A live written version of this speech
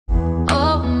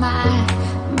my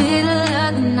middle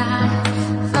of the night,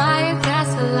 fire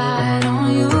casts a light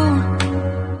on you.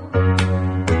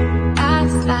 I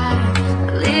slide a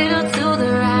little to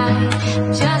the right,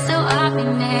 just so I'll be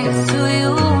next to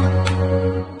you.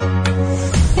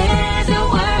 As the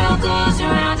world goes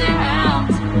round and round,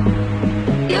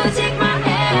 you take my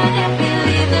hand and we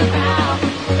leave the ground.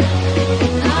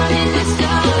 Not in the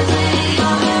stars when you're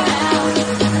around.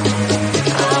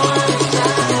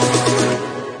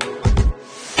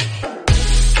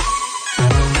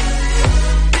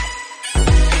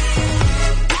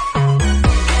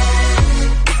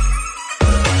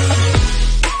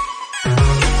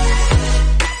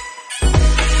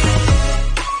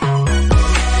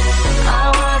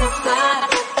 I wanna fly.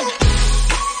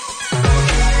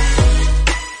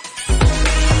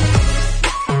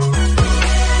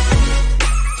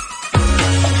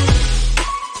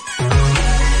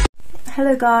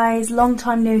 Hello guys, long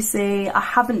time no see. I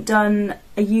haven't done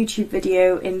a YouTube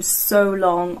video in so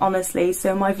long, honestly,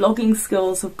 so my vlogging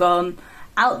skills have gone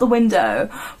out the window.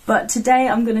 But today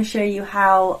I'm going to show you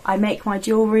how I make my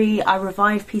jewellery, I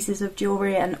revive pieces of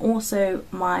jewellery, and also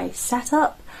my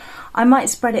setup. I might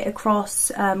spread it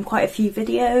across quite a few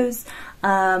videos,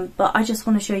 but I just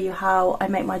want to show you how I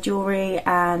make my jewellery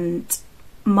and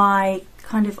my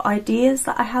kind of ideas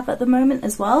that I have at the moment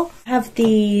as well. I have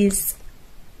these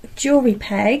jewellery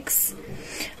pegs,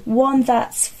 one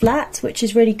that's flat, which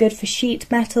is really good for sheet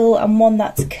metal, and one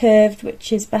that's curved,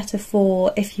 which is better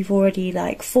for if you've already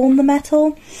like formed the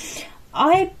metal.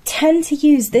 I tend to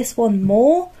use this one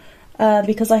more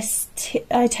because I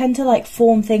tend to like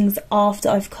form things after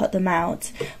I've cut them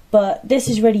out, but this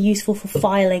is really useful for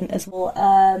filing as well.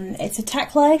 It's a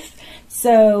Tech Life,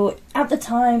 so at the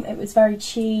time it was very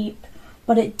cheap,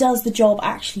 but it does the job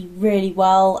actually really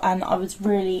well, and I was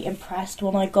really impressed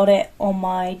when I got it on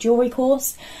my jewellery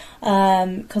course,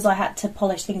 because I had to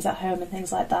polish things at home and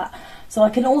things like that. So I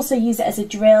can also use it as a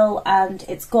drill, and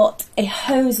it's got a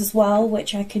hose as well,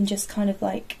 which I can just kind of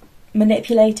like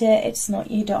manipulate it. It's not,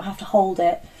 you don't have to hold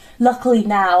it. Luckily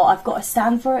now I've got a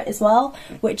stand for it as well,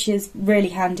 which is really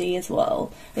handy as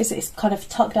well. It's kind of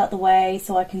tucked out the way,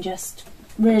 so I can just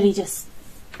really just,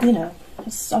 you know,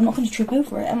 I'm not going to trip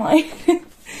over it, am I?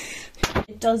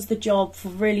 It does the job for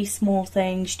really small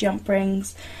things, jump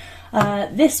rings.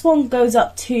 This one goes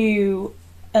up to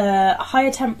a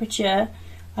higher temperature,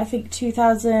 I think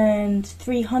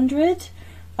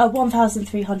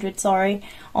 1300, sorry,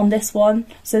 on this one.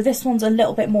 So this one's a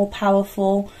little bit more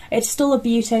powerful. It's still a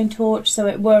butane torch, so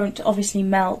it won't obviously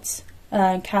melt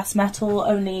cast metal,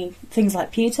 only things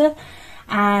like pewter.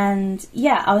 And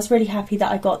yeah, I was really happy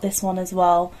that I got this one as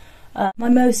well. My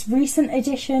most recent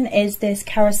addition is this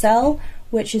carousel,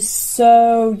 which is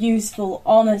so useful,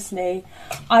 honestly.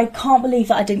 I can't believe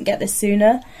that I didn't get this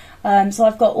sooner. So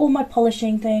I've got all my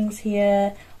polishing things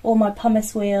here, all my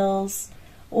pumice wheels,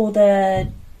 all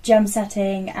the gem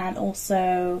setting, and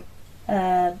also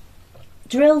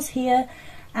drills here,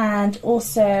 and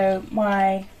also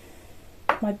my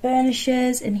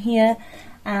burnishes in here,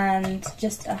 and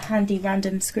just a handy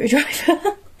random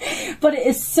screwdriver. But it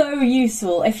is so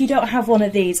useful. If you don't have one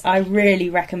of these, I really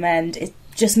recommend. It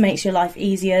just makes your life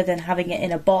easier than having it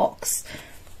in a box.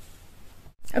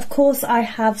 Of course, I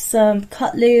have some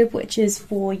cut lube, which is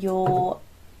for your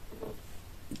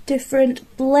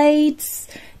different blades.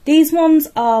 These ones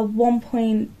are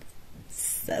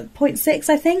 1.6,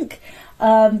 I think,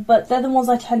 but they're the ones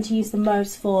I tend to use the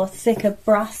most for thicker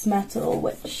brass metal,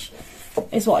 which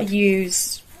is what I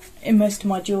use in most of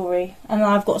my jewellery. And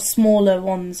I've got smaller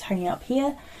ones hanging up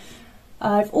here.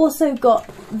 I've also got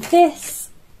this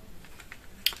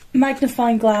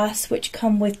magnifying glass, which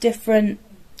come with different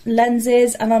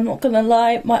lenses, and I'm not gonna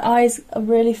lie, my eyes are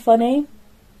really funny.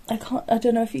 I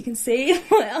don't know if you can see,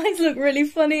 my eyes look really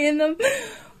funny in them,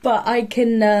 but I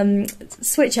can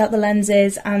switch out the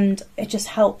lenses, and it just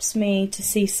helps me to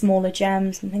see smaller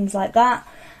gems and things like that.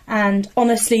 And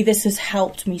honestly, this has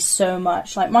helped me so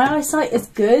much. Like, my eyesight is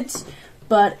good,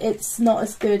 but it's not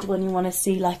as good when you want to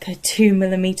see like a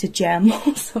 2mm gem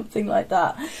or something like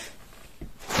that.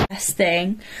 Best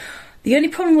thing. The only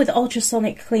problem with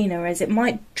ultrasonic cleaner is it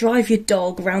might drive your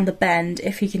dog around the bend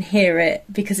if you can hear it,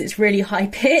 because it's really high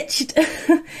pitched.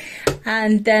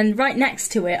 And then right next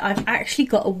to it, I've actually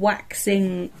got a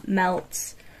waxing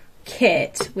melt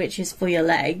kit, which is for your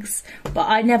legs, but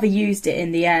I never used it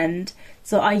in the end.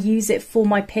 So I use it for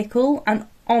my pickle, and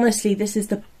honestly, this is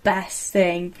the best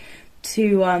thing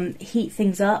to heat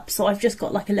things up. So I've just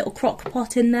got like a little crock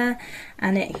pot in there,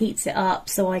 and it heats it up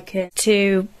so I can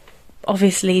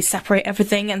obviously separate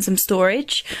everything and some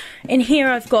storage. In here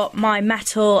I've got my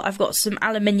metal, I've got some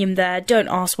aluminium there. Don't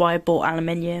ask why I bought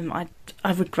aluminium.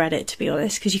 I regret it, to be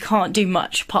honest, because you can't do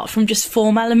much apart from just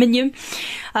form aluminium.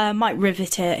 Might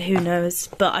rivet it, who knows.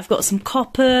 But I've got some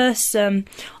copper, some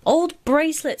old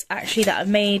bracelets actually that are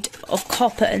made of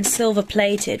copper and silver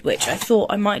plated, which I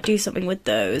thought I might do something with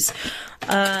those.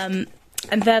 And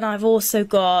then I've also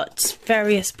got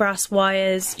various brass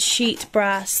wires, sheet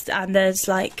brass, and there's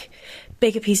like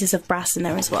bigger pieces of brass in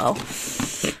there as well.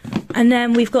 And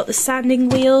then we've got the sanding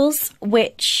wheels,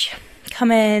 which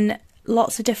come in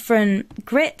lots of different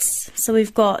grits. So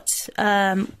we've got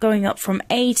going up from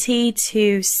 80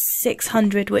 to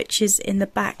 600, which is in the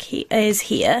back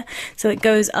here. So it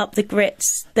goes up the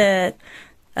grits, the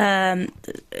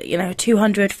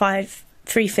 200,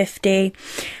 350,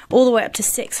 all the way up to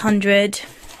 600.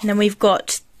 And then we've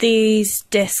got these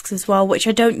discs as well, which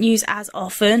I don't use as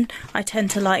often. I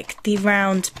tend to like the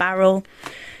round barrel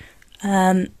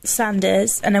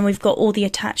sanders. And then we've got all the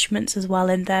attachments as well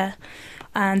in there.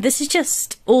 And this is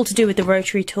just all to do with the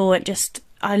rotary tool.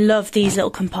 I love these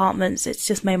little compartments. It's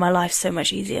just made my life so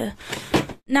much easier.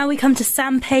 Now we come to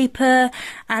sandpaper,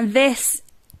 and this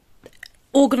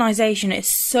organisation is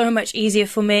so much easier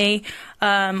for me.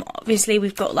 Obviously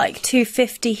we've got like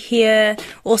 250 here,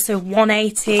 also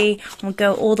 180. I'll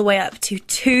go all the way up to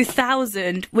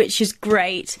 2000, which is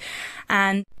great.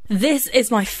 And this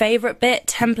is my favourite bit,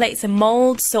 templates and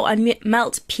moulds. So I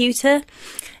melt pewter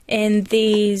in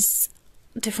these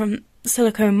different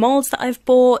silicone molds that I've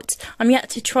bought. I'm yet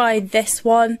to try this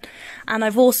one, and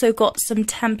I've also got some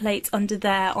templates under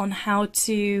there on how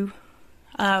to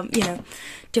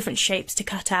different shapes to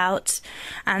cut out,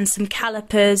 and some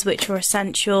calipers which are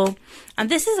essential. And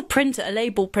this is a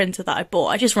label printer that I bought.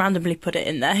 I just randomly put it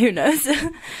in there, who knows.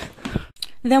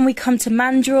 Then we come to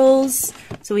mandrels.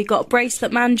 So we got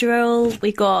bracelet mandrel,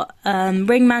 we got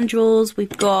ring mandrels,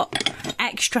 we've got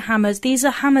extra hammers. These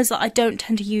are hammers that I don't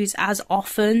tend to use as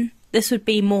often. This would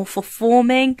be more for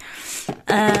forming.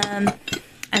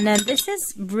 And then this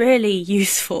is really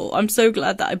useful. I'm so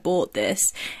glad that I bought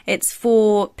this. It's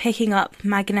for picking up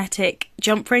magnetic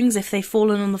jump rings if they've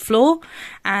fallen on the floor,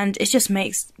 and it just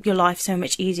makes your life so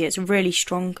much easier. It's a really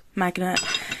strong magnet.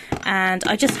 And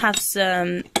I just have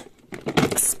some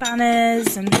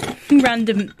spanners and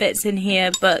random bits in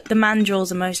here, but the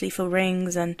mandrels are mostly for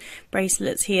rings and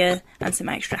bracelets here, and some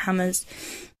extra hammers.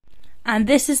 And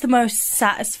this is the most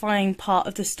satisfying part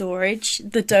of the storage,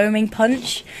 the doming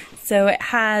punch. So it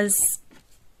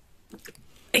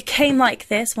came like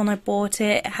this when I bought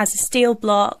it. It has a steel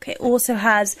block. It also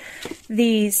has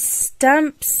these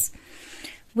stamps,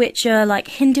 which are like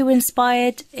Hindu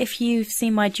inspired. If you've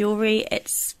seen my jewellery,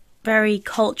 it's very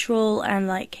cultural and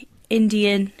like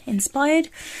Indian inspired.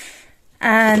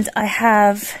 And I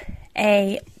have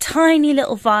a tiny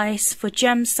little vise for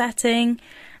gem setting,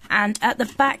 and at the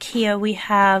back here we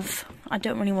have, I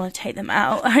don't really want to take them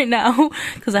out right now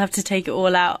because I have to take it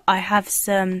all out. I have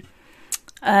some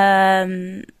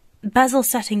bezel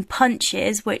setting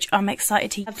punches, which I'm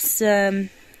excited to have, some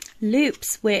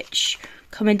loops which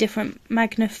come in different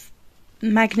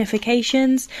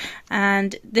magnifications,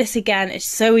 and this again is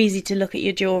so easy to look at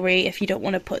your jewellery if you don't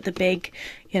want to put the big,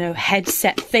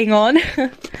 headset thing on.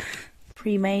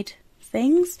 Pre-made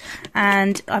things.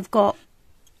 And I've got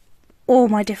all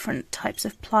my different types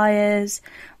of pliers,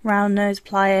 round nose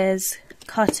pliers,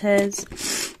 cutters,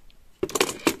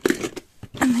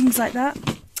 and things like that.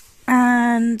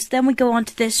 And then we go on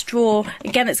to this drawer.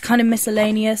 Again, it's kind of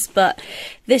miscellaneous, but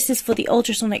this is for the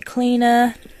ultrasonic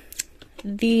cleaner.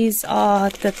 These are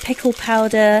the pickle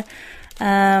powder,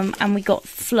 and we got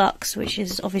flux, which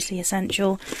is obviously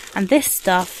essential. And this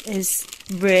stuff is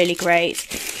really great.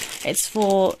 It's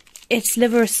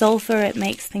liver of sulfur. It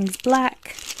makes things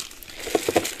black.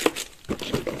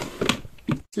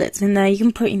 Slits in there. You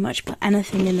can pretty much put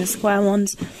anything in the square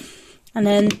ones. And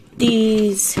then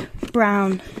these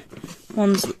brown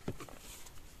ones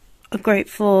are great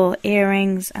for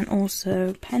earrings and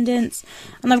also pendants.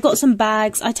 And I've got some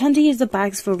bags. I tend to use the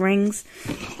bags for rings,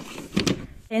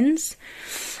 pins,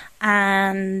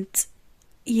 and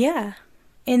yeah.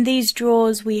 In these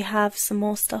drawers we have some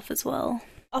more stuff as well.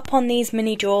 Up on these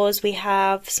mini drawers we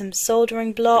have some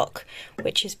soldering block,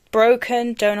 which is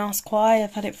broken. Don't ask why,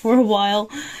 I've had it for a while.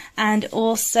 And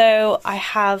also I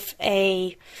have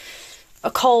a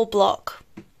coal block,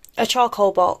 a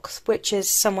charcoal box, which is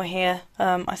somewhere here.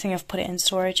 I think I've put it in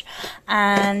storage.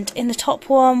 And in the top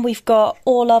one we've got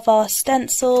all of our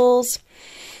stencils.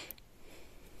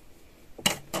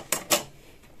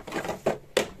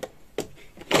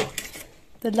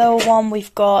 The lower one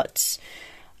we've got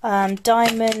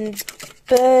diamond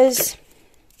spurs,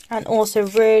 and also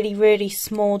really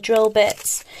small drill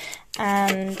bits,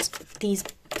 and these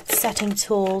setting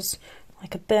tools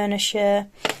like a burnisher,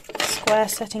 square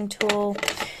setting tool,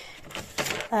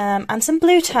 and some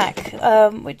blue tack,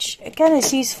 which again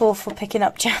is useful for picking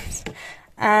up gems.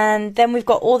 And then we've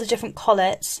got all the different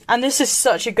collets, and this is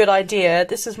such a good idea.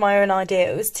 This is my own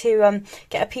idea. It was to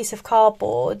get a piece of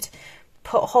cardboard,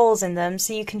 put holes in them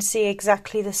so you can see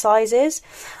exactly the sizes,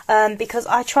 because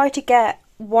I tried to get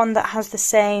one that has the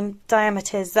same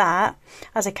diameter as that,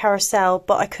 as a carousel,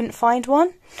 but I couldn't find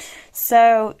one,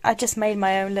 so I just made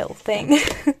my own little thing.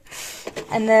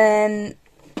 And then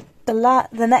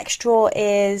the next drawer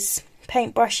is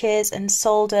paintbrushes and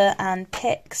solder and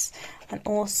picks, and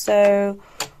also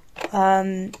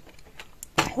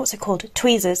what's it called,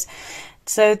 tweezers.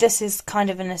 So this is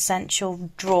kind of an essential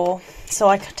drawer, so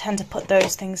I tend to put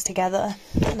those things together.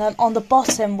 And then on the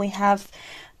bottom we have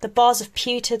the bars of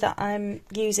pewter that I'm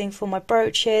using for my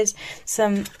brooches,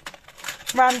 some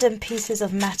random pieces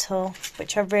of metal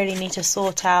which I really need to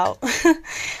sort out,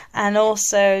 and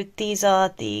also these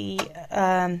are the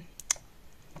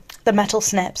metal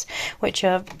snips, which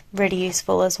are really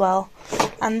useful as well.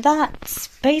 And that's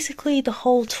basically the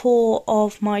whole tour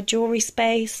of my jewellery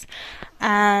space,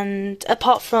 and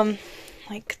apart from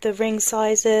like the ring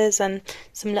sizes and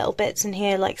some little bits in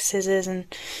here like scissors and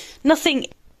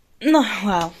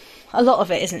well, a lot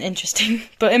of it isn't interesting,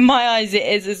 but in my eyes it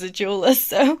is as a jeweller.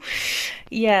 So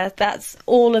yeah, that's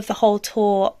all of the whole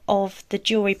tour of the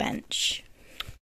jewellery bench.